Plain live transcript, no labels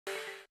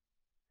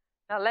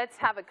Now let's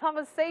have a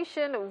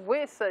conversation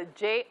with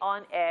Jay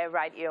on air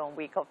right here on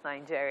Wake Up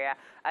Nigeria.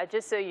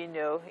 Just so you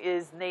know,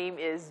 his name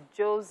is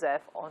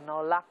Joseph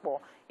Onolakbo.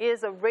 He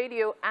is a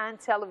radio and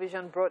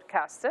television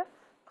broadcaster,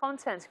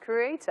 content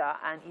creator,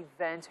 and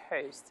event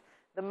host.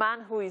 The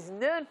man who is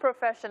known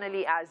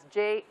professionally as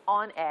Jay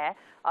on air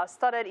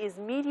started his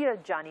media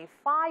journey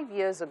 5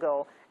 years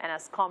ago and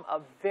has come a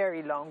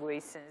very long way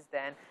since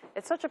then.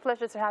 It's such a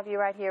pleasure to have you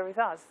right here with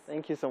us.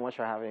 Thank you so much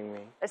for having me.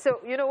 So,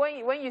 you know,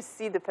 when you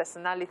see the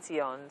personality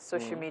on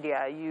social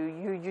media,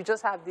 you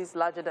just have this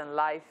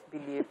larger-than-life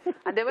belief.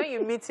 And then when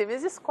you meet him,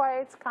 he's this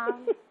quiet,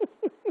 calm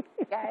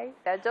guy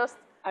that just...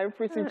 I'm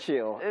pretty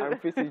chill. I'm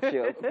pretty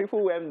chill.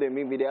 People when they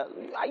meet me, they're,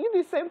 are you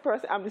the same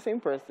person? I'm the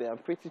same person. I'm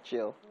pretty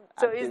chill.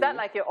 So actually. Is that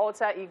like your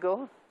alter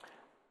ego?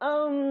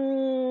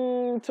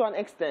 To an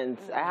extent.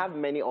 I have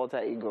many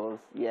alter egos,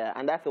 yeah,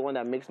 and that's the one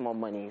that makes more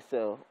money,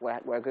 so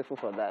we're grateful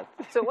for that.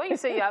 So when you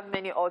say you have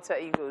many alter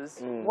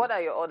egos, what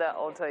are your other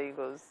alter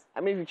egos?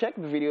 I mean, if you check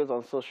the videos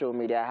on social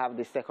media, I have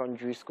the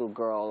secondary school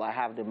girl, I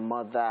have the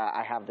mother,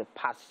 I have the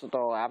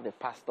pastor, I have the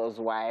pastor's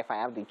wife, I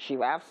have the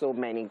chief, I have so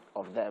many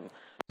of them.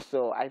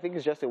 So I think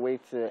it's just a way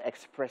to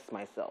express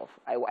myself.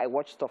 I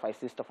watch stuff, I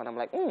see stuff, and I'm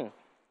like,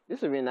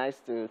 this would be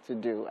nice to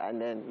do,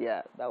 and then,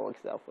 yeah, that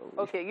works out for me.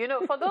 Okay, you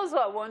know, for those who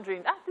are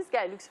wondering, this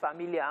guy looks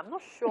familiar. I'm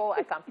not sure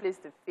I can place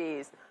the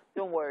face.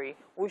 Don't worry.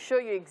 We'll show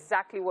you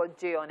exactly what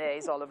Jay on Air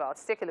is all about.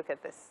 Let's take a look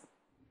at this.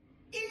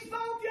 It's Are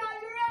you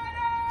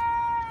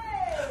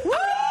ready? Woo!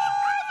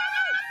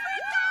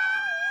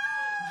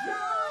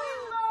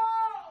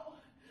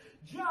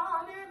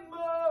 Johnny Mo.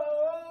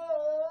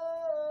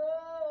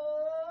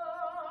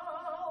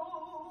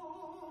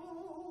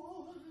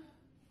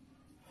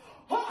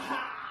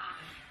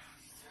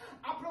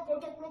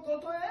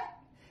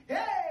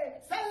 Hey,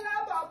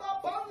 Sala Baba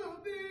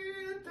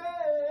Pamubite.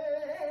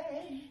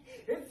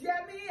 It's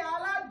Yemi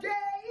Alade.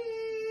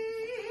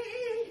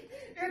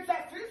 It's a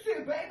fixie,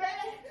 baby.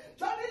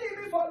 Johnny leave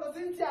me for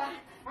Cynthia,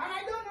 and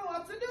I don't know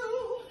what to do.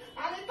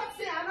 And the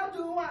taxi I don't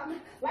do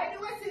one like the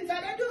way Cynthia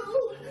they do.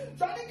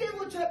 Johnny give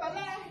you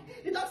Chebale.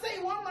 He don't say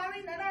he won't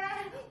marry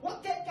Nana.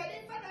 What get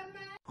it for them?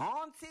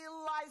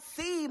 Until I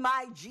see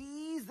my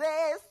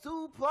Jesus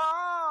to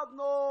part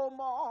no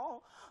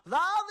more.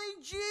 Daddy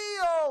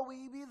Gio,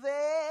 we be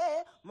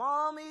there.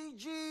 Mommy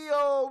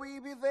Gio, we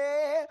be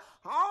there.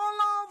 All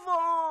of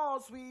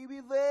us, we be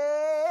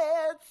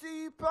there.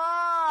 To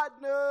part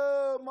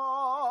no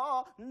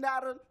more.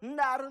 Narun.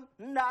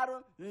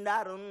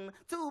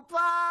 To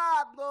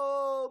part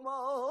no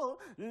more.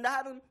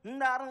 Narun.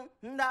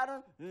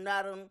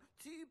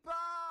 To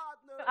part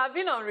no more. I've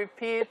been on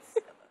repeat.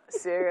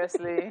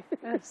 Seriously.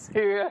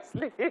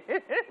 Seriously.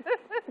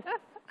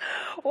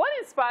 What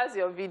inspires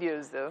your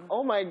videos, though?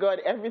 Oh, my God.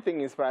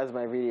 Everything inspires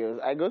my videos.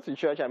 I go to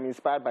church, I'm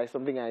inspired by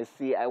something I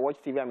see. I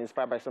watch TV, I'm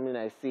inspired by something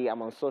I see. I'm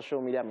on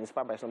social media, I'm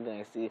inspired by something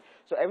I see.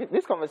 So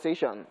this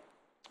conversation,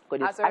 I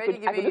could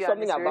do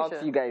something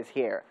about you guys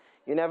here.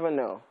 You never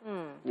know.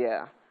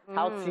 Yeah.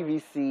 How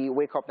TVC,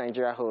 Wake Up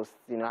Nigeria hosts,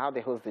 you know, how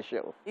they host the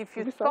show. If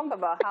you talk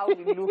about how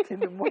we look in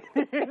the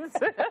mornings.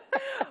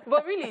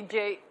 But really,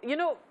 Jay, you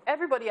know,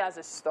 everybody has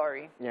a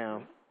story. Yeah.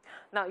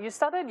 Now, you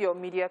started your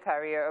media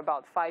career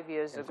about 5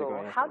 years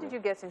ago. How did you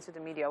get into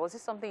the media? Was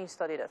this something you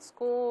studied at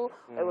school,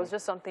 or it was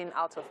just something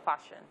out of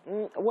passion?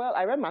 Well,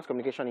 I read mass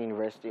communication in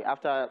university.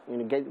 After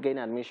getting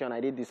admission, I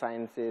did the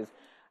sciences,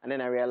 and then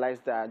I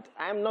realized that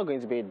I'm not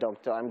going to be a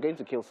doctor. I'm going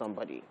to kill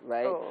somebody,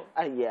 right? Oh.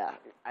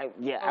 I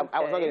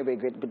was not going to be a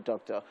good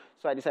doctor.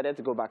 So I decided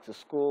to go back to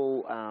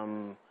school.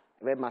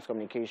 Read mass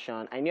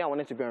communication. I knew I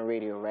wanted to be on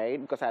radio, right?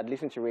 Because I had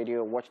listened to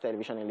radio, watched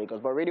television in Lagos,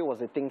 but radio was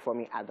a thing for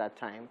me at that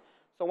time.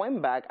 So I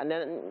went back and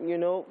then, you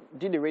know,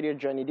 did the radio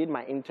journey, did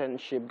my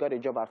internship, got a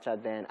job after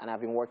then, and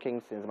I've been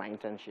working since my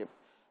internship.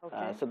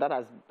 Okay. So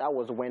that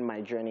was when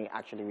my journey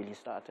actually really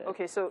started.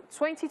 Okay, so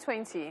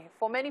 2020,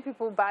 for many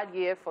people, bad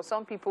year. For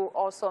some people,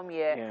 awesome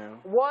year. Yeah.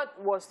 What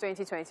was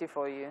 2020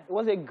 for you? It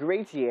was a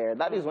great year.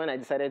 That is when I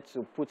decided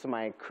to put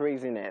my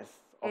craziness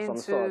of some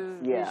sort,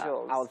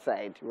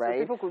 outside, right? So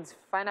people could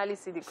finally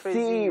see the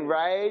crazy.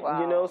 Right?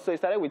 Wow. You know, so I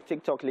started with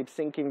TikTok lip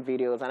syncing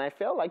videos, and I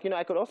felt like, you know,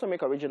 I could also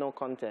make original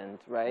content,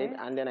 right?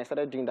 And then I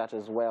started doing that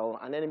as well,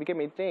 and then it became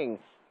a thing.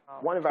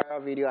 One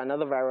viral video,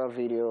 another viral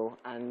video,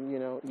 and, you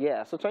know,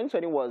 yeah. So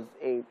 2020 was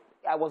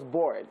I was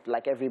bored,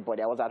 like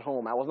everybody. I was at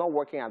home. I was not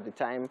working at the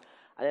time,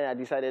 and then I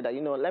decided that,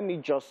 you know, let me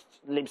just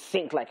lip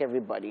sync like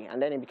everybody,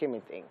 and then it became a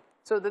thing.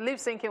 So the lip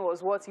syncing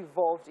was what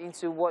evolved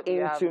into what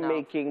you have now? Into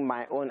making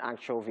my own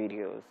actual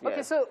videos. Okay,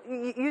 yes. so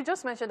you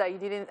just mentioned that you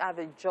didn't have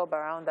a job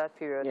around that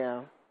period.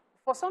 Yeah.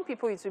 For some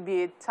people, it would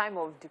be a time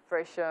of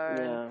depression.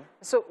 Yeah.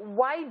 So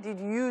why did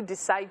you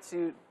decide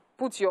to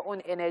put your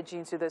own energy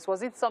into this?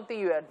 Was it something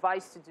you were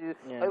advised to do?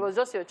 Yeah. Or it was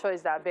just your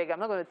choice that, I'm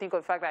not going to think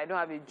of the fact that I don't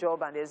have a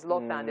job and there's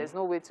lockdown, there's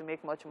no way to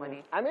make much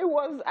money? And I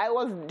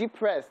was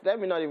depressed. Let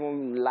me not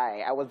even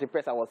lie. I was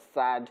depressed. I was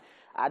sad.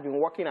 I'd been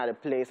working at a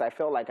place. I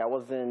felt like I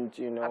wasn't,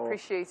 you know,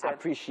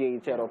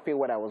 appreciated or paid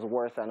what I was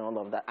worth and all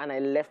of that. And I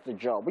left the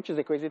job, which is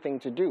a crazy thing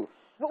to do.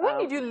 But when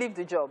did you leave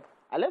the job?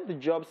 I left the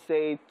job,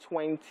 say,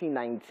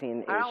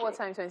 2019. Around what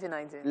time,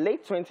 2019?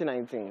 Late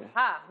 2019.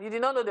 You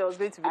did not know there was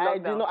going to be lockdown. I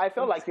did not. I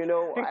felt like,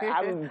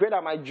 I'm great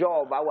at my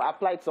job. I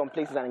applied some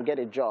places and get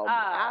a job.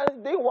 And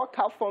it didn't work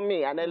out for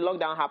me. And then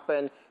lockdown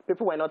happened.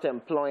 People were not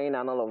employing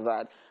and all of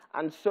that.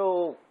 And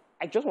so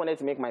I just wanted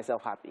to make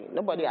myself happy.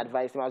 Nobody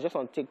advised me. I was just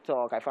on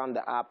TikTok. I found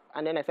the app.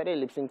 And then I started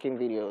lip-syncing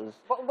videos.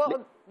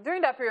 But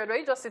during that period, were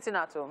you just sitting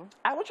at home?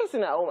 I was just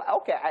sitting at home.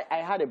 Okay, I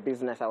had a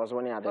business I was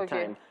running at the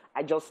time.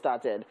 I just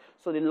started.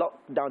 So the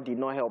lockdown did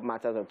not help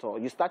matters at all.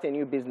 You start a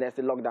new business,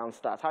 the lockdown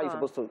starts. How are you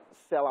supposed to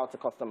sell out to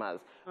customers?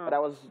 But I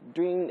was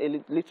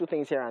doing little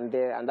things here and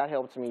there, and that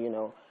helped me,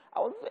 I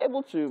was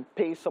able to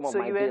pay some of my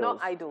bills. So you were not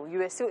idle. You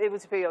were still able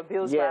to pay your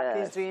bills, but at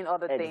least doing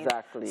other things.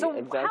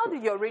 So how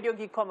did your radio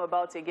gig come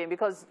about again?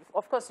 Because,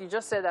 of course, you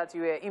just said that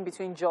you were in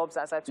between jobs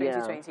as at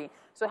 2020.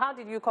 So how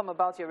did you come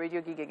about your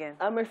radio gig again?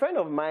 A friend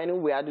of mine who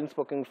we hadn't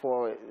spoken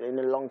for in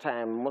a long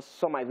time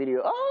saw my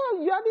video.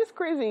 Oh, you are this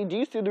crazy. Do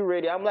you still do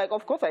radio? I'm like,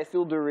 of course I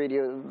still do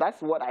radio.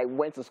 That's what I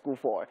went to school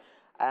for.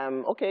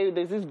 Okay,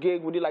 there's this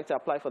gig. Would you like to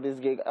apply for this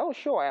gig? Oh,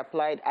 sure. I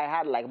applied. I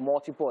had like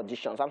multiple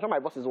auditions. I'm sure my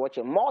boss is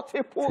watching.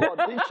 Multiple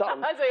auditions.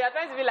 So you're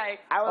trying to be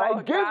like, I was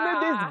like, give me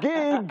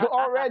this gig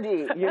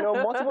already.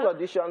 Multiple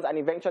auditions, and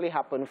eventually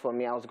happened for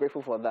me. I was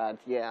grateful for that.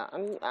 Yeah,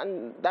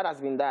 and that has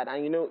been that.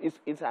 And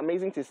it's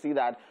amazing to see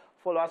that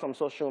followers on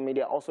social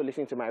media also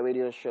listen to my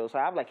radio show. So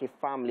I have like a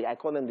family. I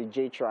call them the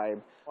J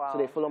Tribe. Wow. So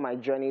they follow my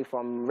journey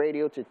from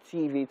radio to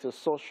TV to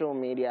social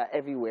media,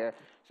 everywhere.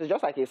 So it's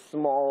just like a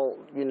small,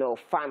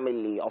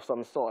 family of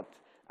some sort.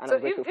 And so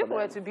if we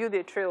were to build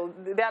a trail,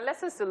 there are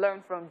lessons to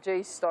learn from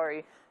Jay's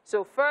story.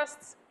 So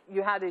first,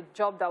 you had a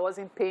job that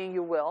wasn't paying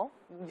you well.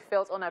 You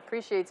felt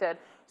unappreciated.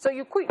 So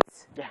you quit.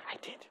 Yeah, I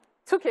did.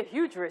 Took a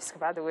huge risk,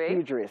 by the way.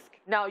 Huge risk.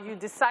 Now you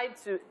decide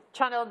to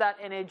channel that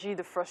energy,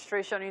 the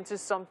frustration, into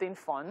something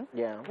fun.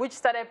 Yeah. Which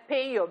started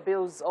paying your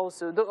bills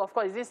also. Though, of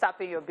course, it didn't start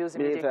paying your bills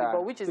immediately,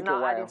 but which is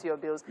now adding to your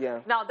bills. Yeah.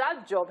 Now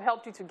that job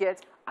helped you to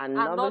get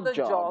another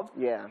job.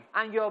 Yeah.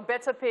 And you're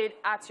better paid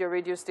at your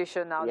radio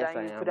station now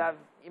than you could have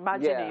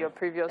imagined in your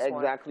previous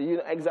one. Exactly.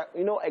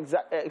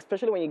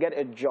 Especially when you get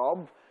a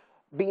job.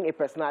 Being a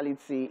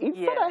personality, it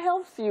sort of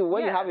helps you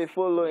when you have a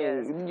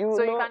following.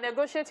 So you can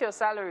negotiate your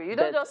salary. You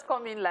don't just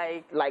come in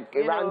like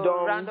a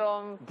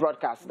random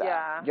broadcaster.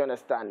 Yeah. Do you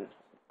understand?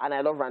 And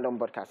I love random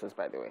broadcasters,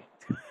 by the way.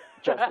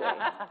 Just saying.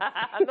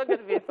 I'm not going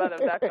to be a part of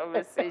that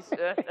conversation.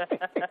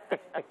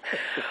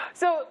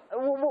 So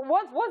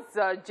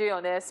what's Jay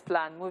on Air's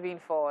plan moving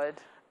forward?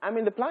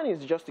 The plan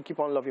is just to keep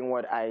on loving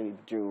what I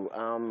do.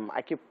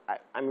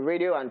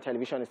 Radio and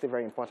television is still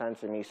very important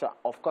to me. So,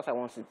 of course, I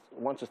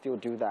want to still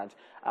do that.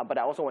 But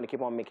I also want to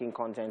keep on making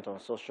content on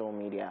social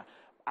media.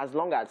 As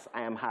long as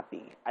I am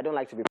happy. I don't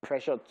like to be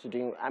pressured to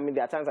do...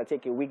 there are times I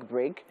take a week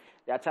break.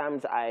 There are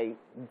times I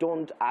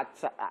don't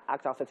act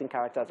out certain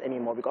characters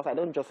anymore because I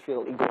don't just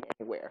feel it going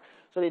anywhere.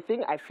 So the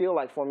thing I feel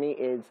like for me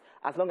is,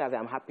 as long as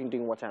I'm happy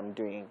doing what I'm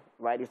doing,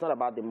 right? It's not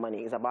about the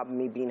money. It's about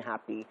me being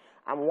happy.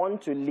 I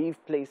want to leave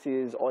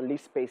places or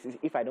leave spaces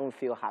if I don't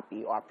feel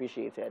happy or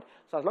appreciated.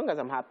 So as long as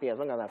I'm happy, as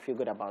long as I feel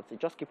good about it,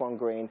 just keep on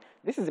growing.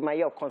 This is my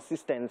year of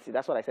consistency.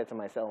 That's what I said to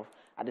myself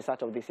at the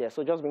start of this year.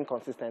 So just being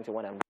consistent in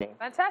what I'm doing.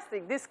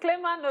 Fantastic.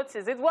 Disclaimer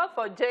notice. It worked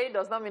for Jay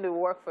does not mean it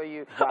will work for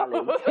you.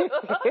 Valid.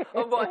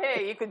 But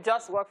hey, it could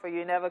just work for you.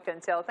 You never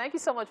can tell. Thank you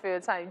so much for your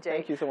time, Jay.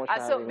 Thank you so much for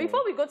having me.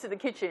 Before we go to the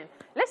kitchen,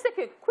 let's take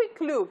a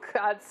quick look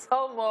at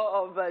some more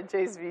of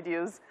Jay's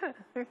videos.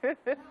 Now,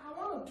 I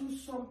want to do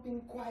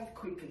something quite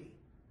quickly.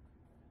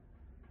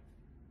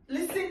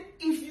 Listen,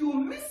 if you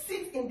miss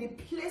it in the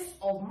place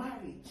of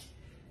marriage,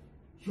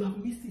 you have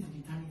missed it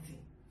in eternity.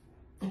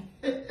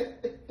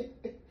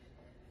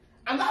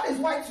 And that is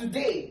why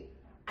today,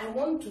 I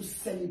want to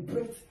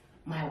celebrate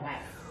my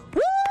wife.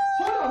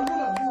 Hold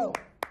on.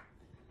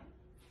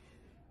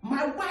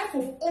 My wife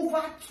of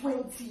over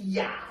 20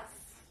 years,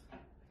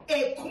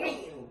 a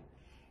queen,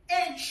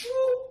 a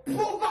true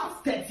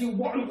Proverbs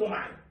 31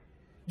 woman.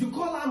 You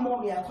call her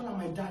mommy, I call her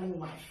my darling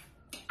wife.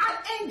 An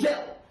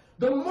angel,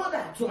 the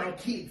mother to my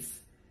kids.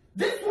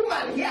 This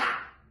woman here,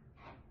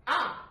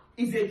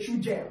 is a true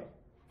gem.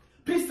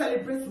 Please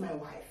celebrate my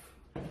wife.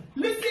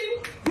 Listen,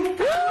 you